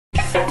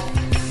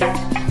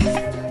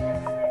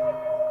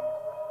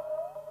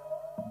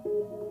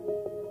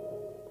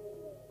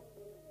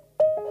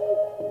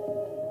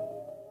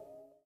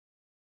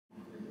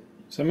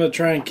So I'm going to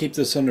try and keep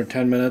this under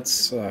 10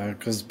 minutes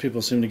because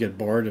people seem to get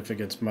bored if it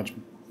gets much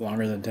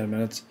longer than 10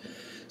 minutes.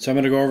 So I'm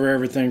going to go over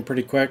everything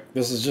pretty quick.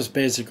 This is just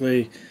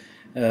basically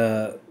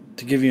to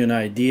give you an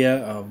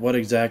idea of what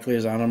exactly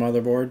is on a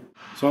motherboard.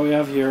 So what we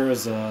have here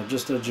is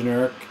just a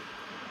generic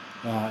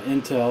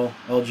Intel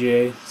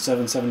LGA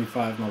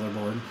 775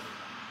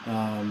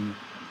 motherboard.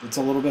 It's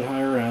a little bit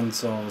higher end,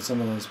 so some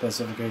of the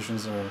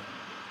specifications are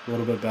a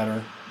little bit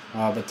better.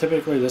 But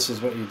typically this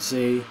is what you'd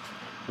see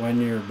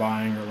when you're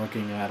buying or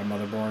looking at a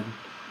motherboard.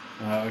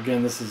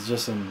 Again, this is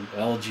just an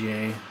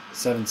LGA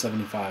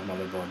 775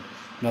 motherboard.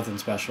 Nothing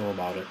special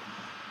about it.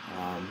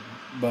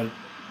 But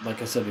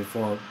like I said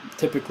before,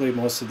 typically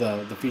most of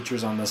the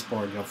features on this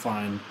board you'll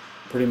find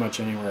pretty much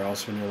anywhere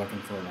else when you're looking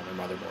for another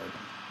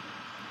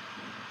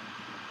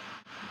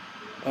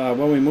motherboard.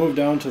 When we move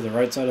down to the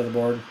right side of the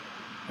board,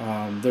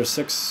 there's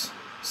 6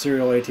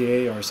 serial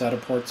ATA or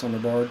Sata ports on the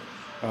board.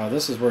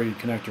 This is where you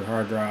connect your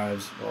hard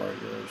drives or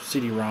your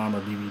CD-ROM or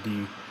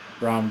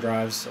DVD-ROM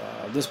drives.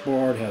 This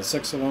board has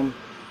 6 of them,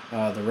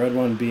 the red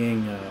one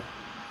being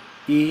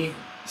E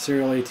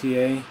serial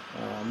ATA,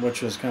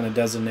 which is kind of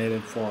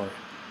designated for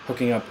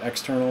hooking up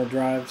external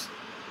drives.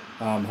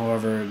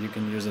 However, you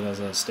can use it as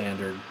a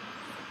standard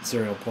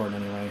serial port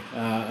anyway.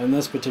 And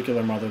this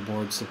particular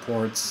motherboard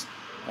supports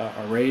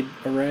a RAID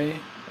array,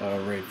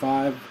 RAID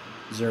 5,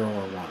 0,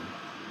 or 1.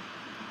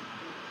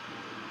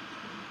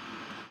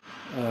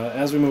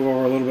 As we move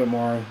over a little bit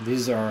more,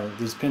 these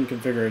pin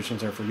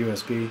configurations are for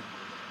USB.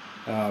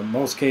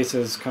 Most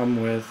cases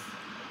come with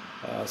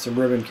some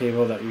ribbon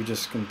cable that you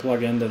just can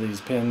plug into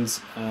these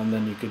pins, and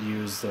then you could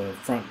use the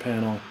front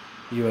panel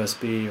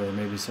USB or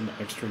maybe some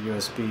extra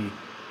USB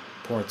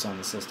ports on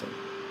the system.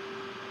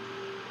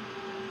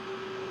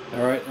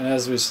 Alright, and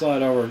as we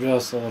slide over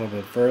just a little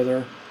bit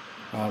further,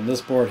 this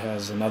board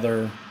has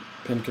another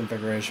pin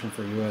configuration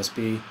for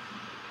USB.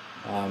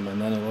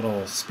 And then a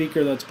little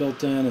speaker that's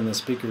built in, and the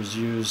speaker is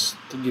used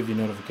to give you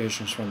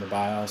notifications from the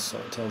BIOS, so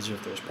it tells you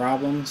if there's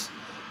problems.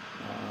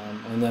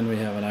 And then we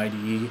have an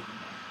IDE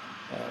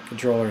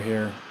controller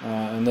here,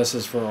 and this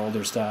is for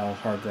older style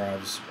hard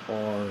drives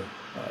or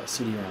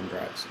CD-ROM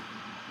drives.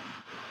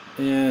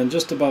 And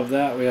just above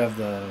that we have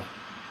the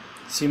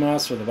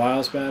Cmos or the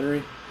BIOS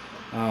battery.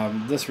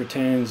 This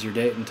retains your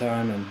date and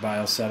time and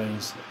BIOS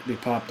settings. It can be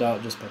popped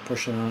out just by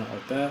pushing on it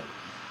like that,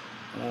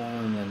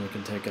 and then you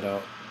can take it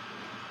out.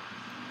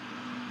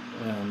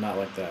 Not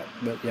like that,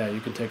 but yeah,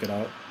 you can take it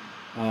out.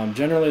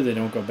 Generally they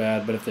don't go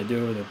bad, but if they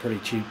do, they're pretty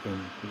cheap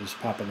and you just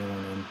pop a new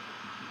one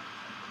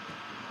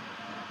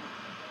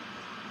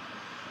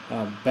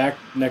in. Back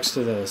next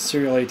to the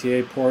serial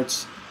ATA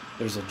ports,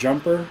 there's a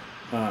jumper,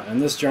 and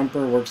this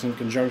jumper works in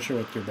conjunction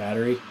with your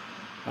battery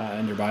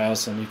and your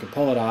BIOS, and you can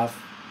pull it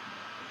off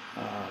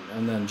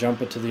and then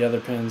jump it to the other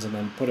pins and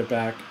then put it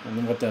back, and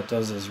then what that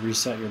does is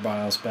reset your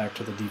BIOS back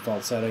to the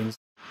default settings.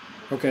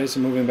 Okay, so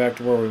moving back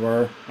to where we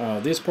were,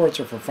 these ports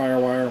are for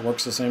Firewire,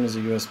 works the same as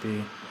a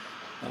USB,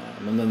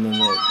 and then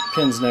the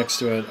pins next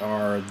to it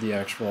are the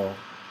actual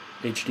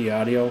HD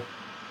audio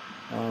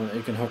that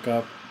you can hook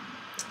up,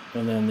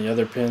 and then the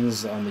other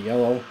pins on the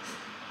yellow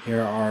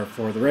here are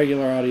for the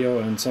regular audio,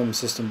 and some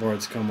system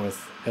boards come with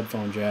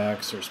headphone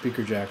jacks or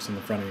speaker jacks in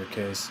the front of your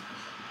case,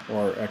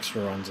 or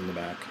extra ones in the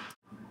back.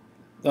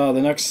 The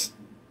next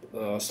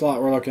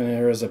slot we're looking at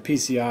here is a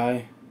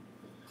Pci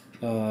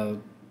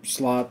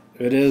Slot.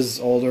 It is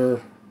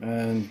older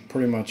and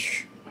pretty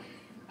much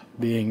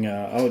being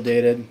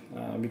outdated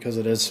because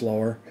it is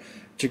slower.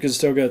 But you can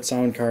still get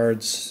sound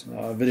cards,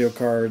 video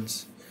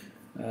cards,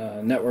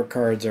 network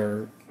cards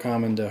are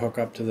common to hook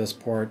up to this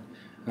port.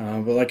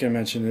 But like I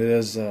mentioned, it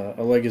is a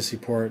legacy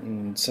port,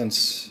 and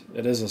since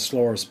it is a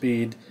slower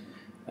speed,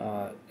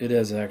 it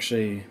is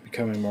actually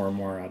becoming more and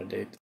more out of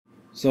date.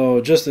 So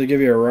just to give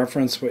you a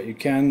reference what you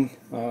can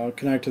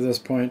connect to this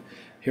point,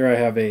 here I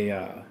have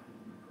a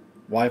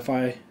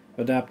Wi-Fi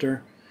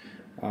adapter,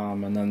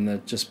 and then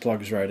it just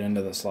plugs right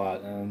into the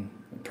slot, and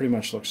it pretty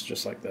much looks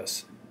just like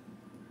this.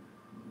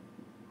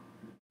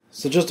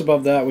 So just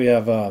above that we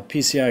have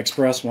Pci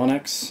Express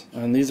 1X,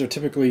 and these are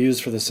typically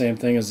used for the same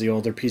thing as the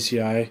older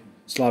Pci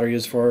slot are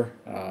used for.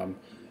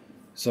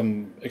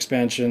 Some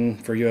expansion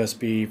for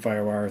USB,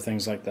 Firewire,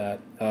 things like that.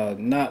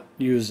 Not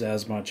used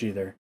as much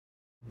either.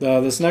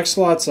 This next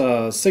slot's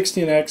a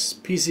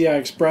 16X Pci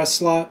Express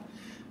slot.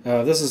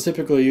 This is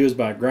typically used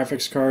by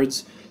graphics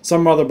cards.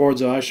 Some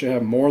motherboards will actually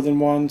have more than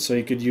one, so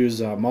you could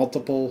use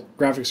multiple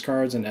graphics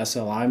cards in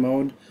SLI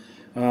mode.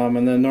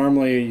 And then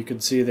normally you can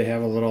see they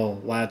have a little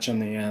latch on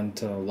the end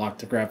to lock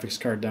the graphics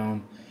card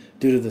down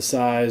due to the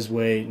size,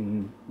 weight,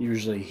 and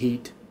usually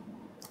heat.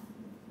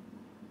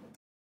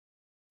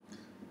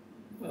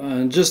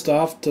 And just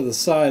off to the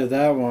side of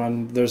that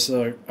one, there's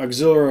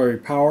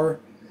Auxilary Power.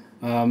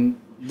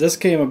 This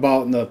came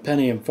about in the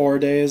Pentium 4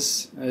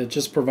 days. It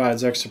just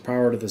provides extra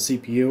power to the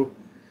CPU.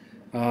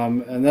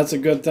 And that's a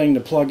good thing to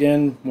plug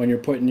in when you're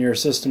putting your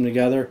system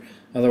together,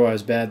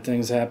 otherwise bad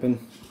things happen.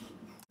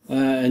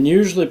 And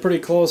usually pretty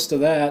close to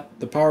that,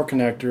 the power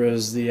connector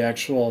is the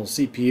actual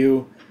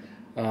CPU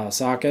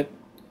socket.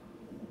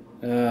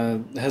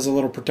 It has a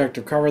little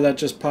protective cover that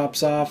just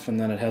pops off, and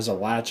then it has a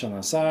latch on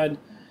the side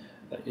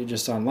that you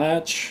just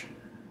unlatch.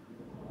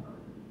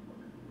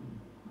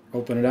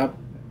 Open it up,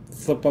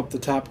 flip up the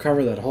top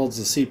cover that holds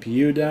the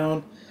CPU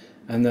down,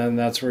 and then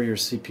that's where your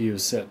CPU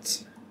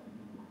sits.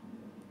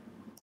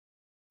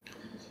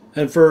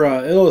 And for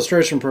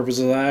illustration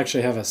purposes, I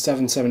actually have a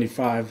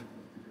 775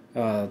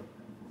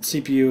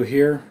 CPU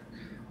here.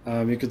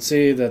 You can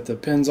see that the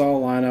pins all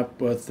line up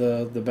with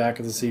the back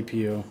of the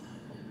CPU.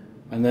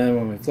 And then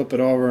when we flip it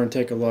over and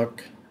take a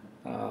look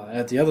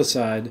at the other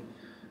side,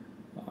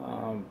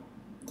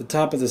 the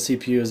top of the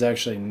CPU is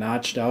actually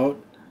notched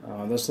out.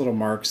 There's little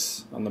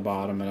marks on the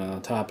bottom and on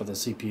the top of the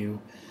CPU.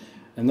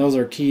 And those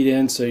are keyed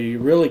in, so you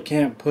really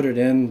can't put it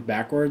in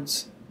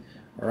backwards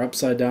or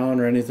upside down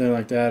or anything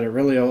like that. It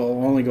really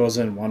only goes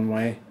in one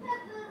way,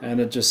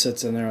 and it just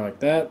sits in there like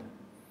that.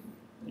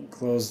 You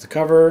close the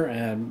cover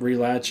and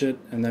relatch it,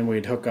 and then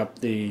we'd hook up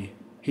the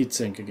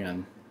heatsink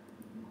again.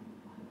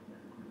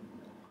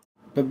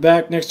 But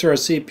back next to our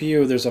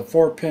CPU, there's a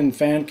 4-pin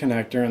fan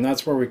connector, and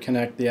that's where we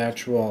connect the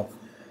actual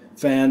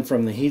fan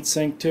from the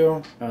heatsink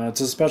to.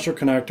 It's a special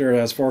connector. It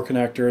has 4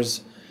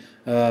 connectors,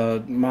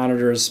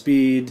 monitors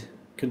speed,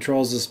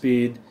 controls the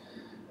speed,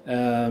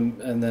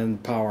 and then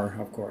power,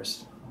 of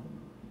course.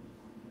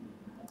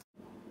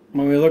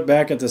 When we look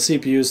back at the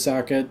CPU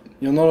socket,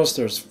 you'll notice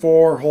there's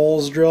 4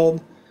 holes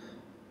drilled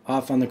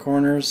off on the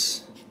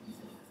corners.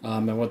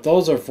 And what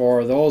those are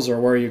for, those are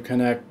where you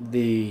connect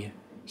the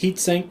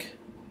heatsink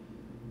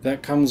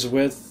that comes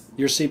with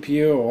your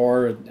CPU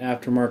or an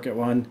aftermarket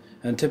one,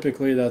 and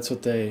typically that's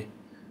what they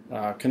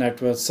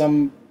connect with.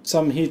 Some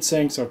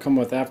heatsinks will come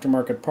with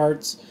aftermarket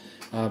parts,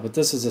 but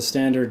this is a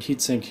standard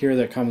heatsink here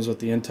that comes with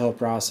the Intel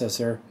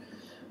processor.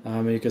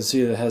 You can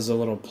see that it has the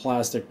little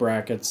plastic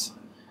brackets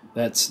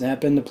that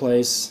snap into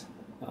place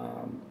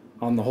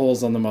on the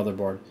holes on the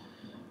motherboard.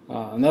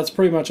 And that's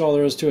pretty much all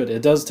there is to it.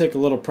 It does take a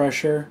little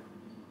pressure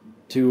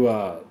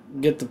to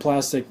get the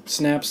plastic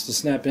snaps to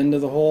snap into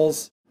the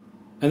holes.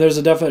 And there's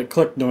a definite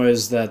click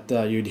noise that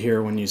you'd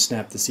hear when you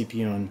snap the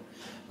CPU in.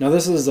 Now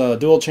this is a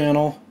dual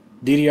channel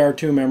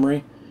DDR2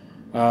 memory.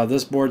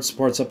 This board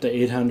supports up to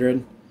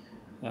 800.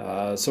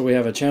 So we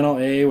have a channel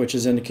A, which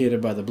is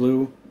indicated by the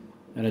blue,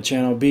 and a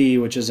channel B,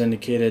 which is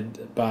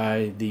indicated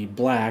by the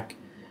black.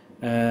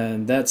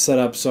 And that's set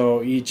up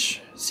so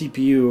each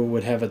CPU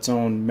would have its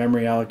own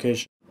memory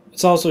allocation.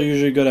 It's also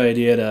usually a good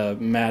idea to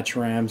match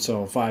RAM,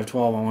 so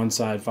 512 on one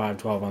side,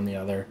 512 on the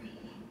other,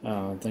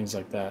 things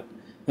like that.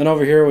 Then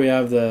over here we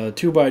have the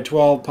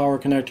 2x12 power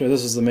connector.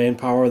 This is the main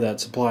power that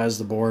supplies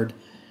the board.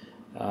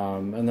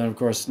 And then of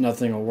course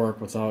nothing will work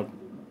without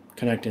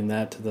connecting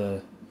that to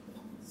the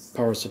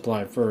power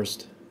supply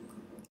first.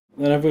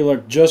 Then if we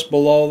look just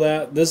below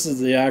that, this is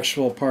the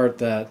actual part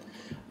that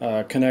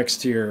connects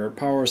to your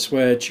power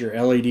switch, your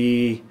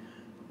LED,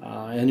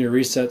 and your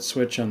reset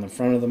switch on the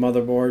front of the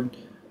motherboard.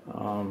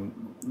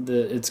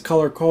 It's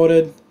color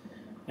coded,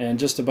 and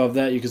just above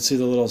that you can see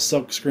the little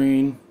silk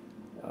screen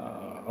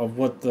of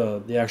what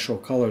the actual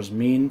colors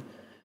mean.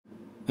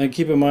 And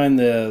keep in mind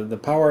the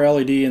power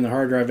LED and the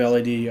hard drive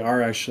LED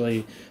are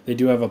actually, they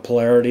do have a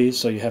polarity,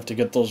 so you have to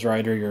get those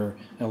right or your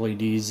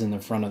LEDs in the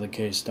front of the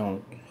case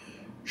don't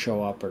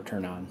show up or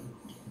turn on.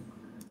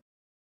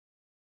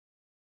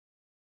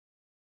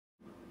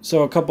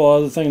 So a couple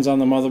other things on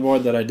the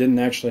motherboard that I didn't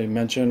actually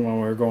mention when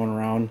we were going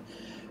around.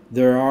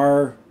 There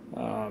are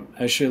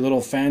actually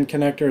little fan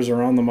connectors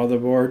around the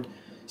motherboard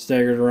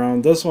staggered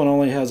around. This one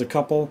only has a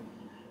couple,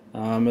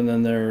 and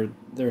then there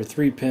are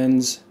 3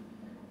 pins.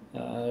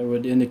 It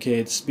would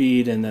indicate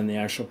speed and then the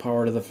actual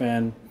power to the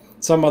fan.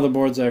 Some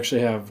motherboards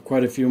actually have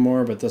quite a few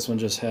more, but this one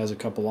just has a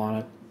couple on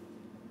it.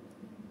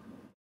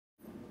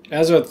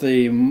 As with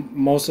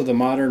most of the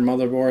modern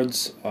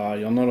motherboards,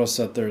 you'll notice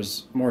that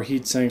there's more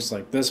heat sinks.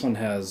 Like this one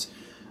has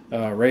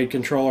a RAID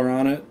controller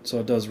on it, so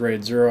it does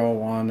RAID 0,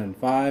 1, and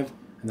 5,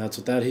 and that's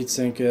what that heat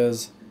sink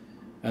is.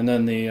 And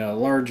then the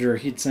larger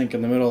heat sink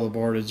in the middle of the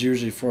board is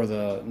usually for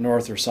the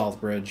north or south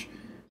bridge.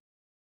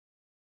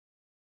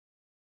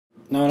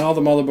 Now on all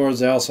the motherboards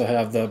they also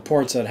have the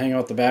ports that hang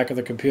out the back of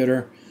the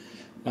computer.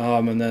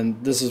 And then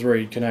this is where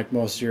you connect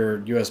most of your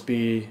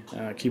USB,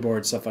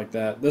 keyboard, stuff like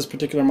that. This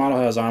particular model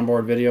has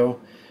onboard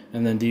video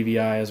and then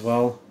DVI as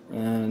well. A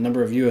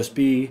number of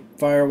USB,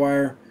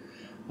 Firewire,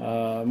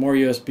 more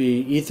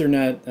USB,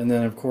 Ethernet, and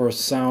then of course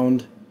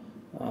sound,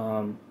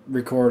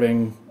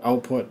 recording,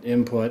 output,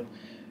 input.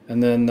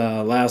 And then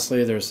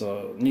lastly there's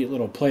a neat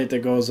little plate that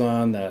goes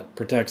on that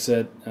protects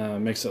it,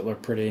 makes it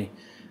look pretty,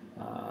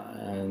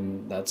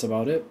 and that's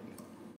about it.